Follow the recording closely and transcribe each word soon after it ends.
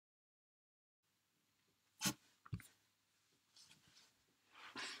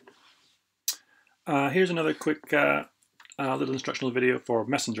Here's another quick little instructional video for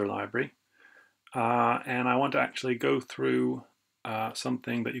Messenger Library. And I want to actually go through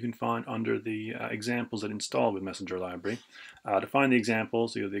something that you can find under the examples that install with Messenger Library. To find the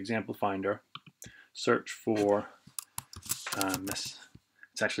examples, you have the example finder, search for, it's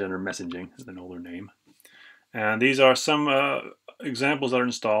actually under messaging, it's an older name. And these are some examples that are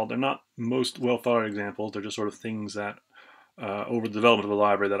installed. They're not most well thought out examples, they're just sort of things that over the development of the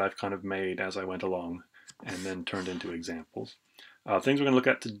library that I've kind of made as I went along and then turned into examples. Things we're going to look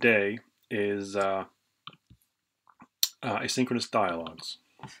at today is asynchronous dialogues.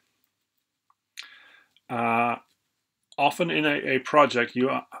 Often in a project,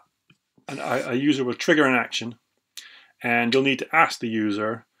 a user will trigger an action, and you'll need to ask the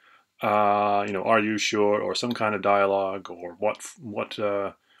user, are you sure, or some kind of dialogue, or what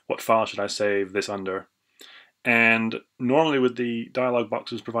file should I save this under? And normally with the dialog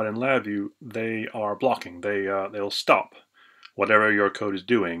boxes provided in LabVIEW, they are blocking. They'll stop whatever your code is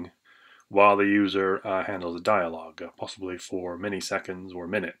doing while the user handles the dialogue, possibly for many seconds or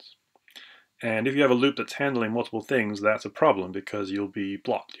minutes. And if you have a loop that's handling multiple things, that's a problem because you'll be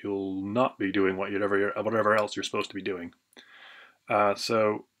blocked. You'll not be doing whatever else you're supposed to be doing.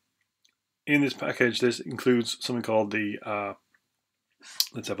 So in this package, this includes something called the,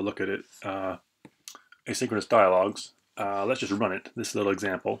 let's have a look at it, asynchronous dialogs. Let's just run it, this little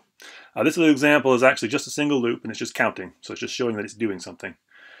example. This little example is actually just a single loop, and it's just counting. So it's just showing that it's doing something.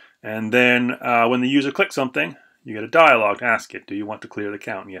 And then when the user clicks something, you get a dialog to ask it, do you want to clear the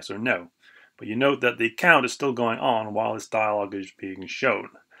count, yes or no? But you note that the count is still going on while this dialog is being shown.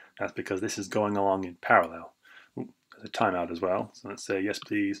 That's because this is going along in parallel. Ooh, there's a timeout as well. So let's say, yes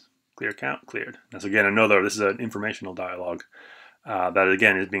please, clear count, cleared. That's again this is an informational dialog that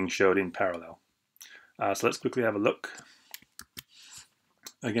again is being showed in parallel. So let's quickly have a look.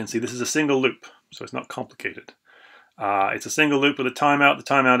 Again, see, this is a single loop, so it's not complicated. It's a single loop with a timeout. The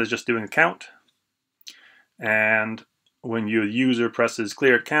timeout is just doing a count. And when your user presses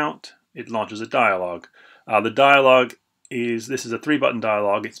clear count, it launches a dialog. The dialog this is a 3-button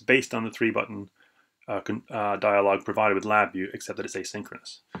dialog. It's based on the 3-button dialog provided with LabVIEW, except that it's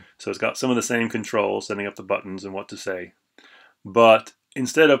asynchronous. So it's got some of the same controls, setting up the buttons and what to say. But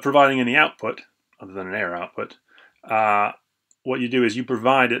instead of providing any output, other than an error output, what you do is you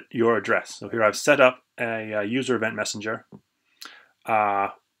provide it your address. So here I've set up a user event messenger,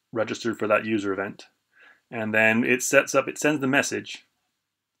 registered for that user event, and then it sends the message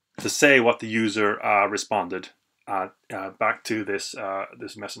to say what the user responded back to this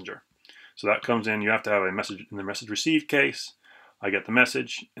messenger. So that comes in. You have to have a message in the message received case. I get the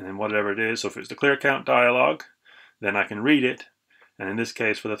message, and then whatever it is. So if it's the clear count dialog, then I can read it. And in this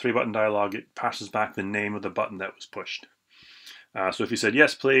case, for the 3-button dialog, it passes back the name of the button that was pushed. So if you said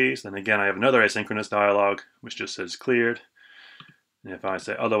yes, please, then again, I have another asynchronous dialog, which just says cleared. And if I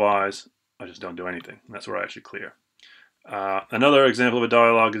say otherwise, I just don't do anything. And that's where I actually clear. Another example of a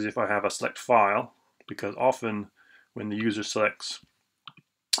dialog is if I have a select file, because often when the user says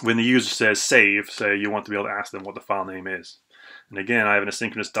save, say you want to be able to ask them what the file name is. And again, I have an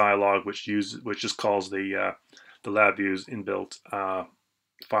asynchronous dialog which just calls the LabVIEW's inbuilt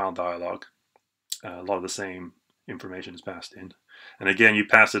file dialog. A lot of the same information is passed in. And again, you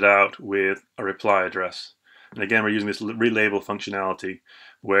pass it out with a reply address. And again, we're using this relabel functionality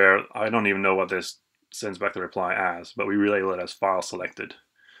where I don't even know what this sends back the reply as, but we relabel it as file selected.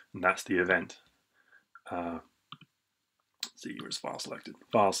 And that's the event. Let's see, where's file selected?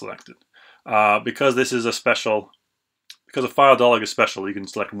 File selected. Because this is because a file dialog is special, you can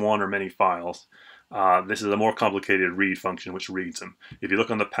select one or many files. This is a more complicated read function which reads them. If you look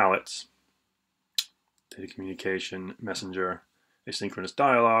on the palettes, data communication, messenger, asynchronous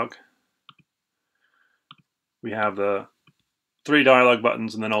dialog, we have the 3 dialog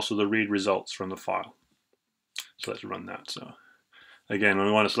buttons and then also the read results from the file. So let's run that. So again, when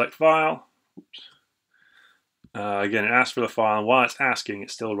we want to select file, again, it asks for the file, and while it's asking,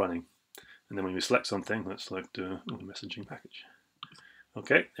 it's still running. And then when we select something, let's select messaging package.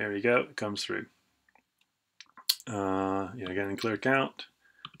 Okay, there you go, it comes through. Again, clear count,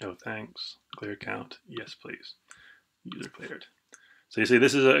 no thanks, clear count, yes please, user cleared. So you see,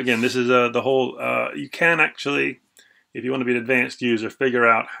 this is the whole, you can actually, if you want to be an advanced user, figure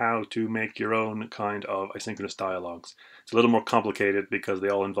out how to make your own kind of asynchronous dialogues. It's a little more complicated because they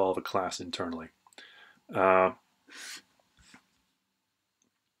all involve a class internally. The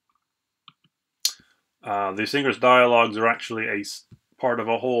asynchronous dialogues are actually a part of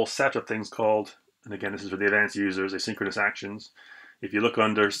a whole set of things called, and again, this is for the advanced users, asynchronous actions. If you look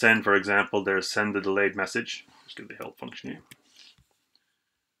under send, for example, there's send the delayed message. Let's do the help function here.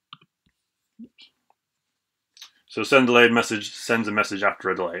 Oops. So send delayed message sends a message after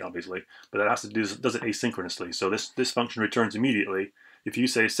a delay, obviously, but that has to does it asynchronously. So this function returns immediately. If you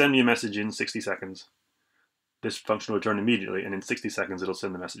say send me a message in 60 seconds, this function will return immediately, and in 60 seconds it'll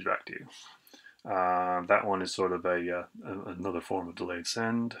send the message back to you. That one is sort of another form of delayed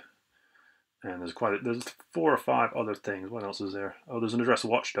send. And there's 4 or 5 other things. What else is there? Oh, there's an address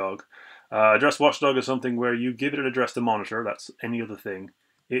watchdog. Address watchdog is something where you give it an address to monitor. That's any other thing.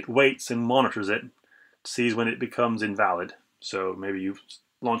 It waits and monitors it, sees when it becomes invalid. So maybe you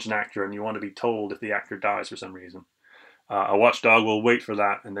launch an actor and you want to be told if the actor dies for some reason. A watchdog will wait for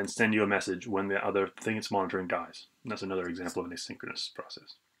that and then send you a message when the other thing it's monitoring dies. And that's another example of an asynchronous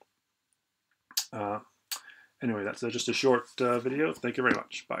process. Anyway, that's just a short video. Thank you very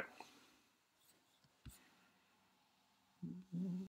much. Bye.